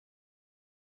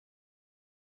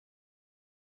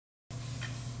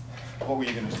what were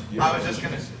you going to say? I was just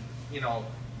going to, you know,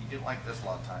 you get like this a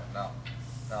lot of times.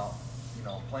 Now, you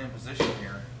know, playing position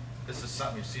here, this is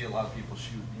something you see a lot of people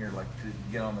shooting here, like to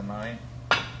get on the 9.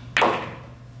 And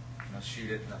I'll shoot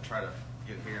it and I'll try to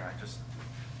get here. And it's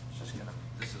just going to,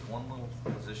 this is one little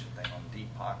position thing on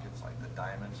deep pockets, like the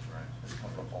diamonds. Right. This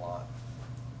comes up a lot.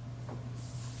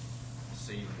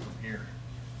 See from here,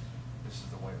 this is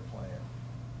the way to play it.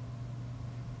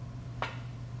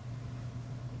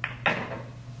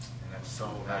 And that's so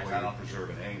that nice. way you preserve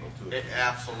an angle to it.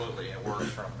 Absolutely, it works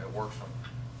from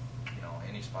you know,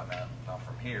 any spot. Now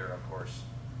from here, of course,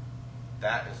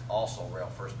 that is also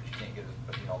rail first, but you can't get it.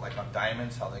 But you know, like on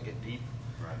diamonds, how they get deep,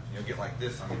 right? You'll get like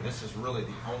this. I mean, this is really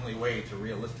the only way to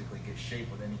realistically get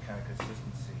shape with any kind of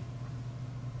consistency.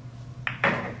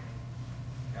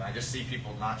 And I just see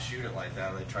people not shoot it like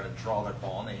that. They try to draw their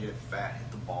ball and they hit it fat, hit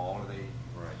the ball, or they.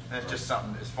 Right. And it's just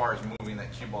something as far as moving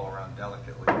that cue ball around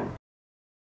delicately.